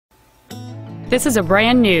This is a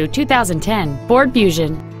brand new 2010 Ford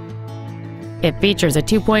Fusion. It features a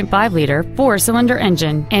 2.5-liter four-cylinder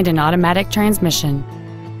engine and an automatic transmission.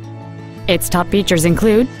 Its top features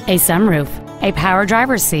include a sunroof, a power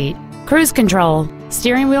driver's seat, cruise control,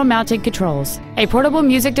 steering wheel mounted controls, a portable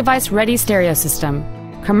music device ready stereo system,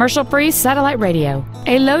 commercial-free satellite radio,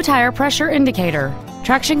 a low tire pressure indicator,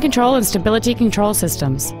 traction control and stability control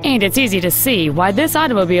systems, and it's easy to see why this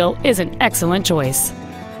automobile is an excellent choice.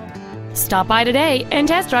 Stop by today and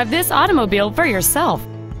test drive this automobile for yourself.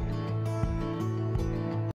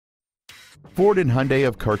 Ford and Hyundai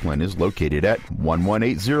of Kirkland is located at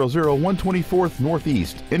 11800 124th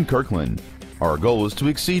Northeast in Kirkland. Our goal is to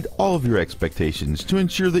exceed all of your expectations to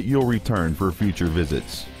ensure that you'll return for future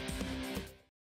visits.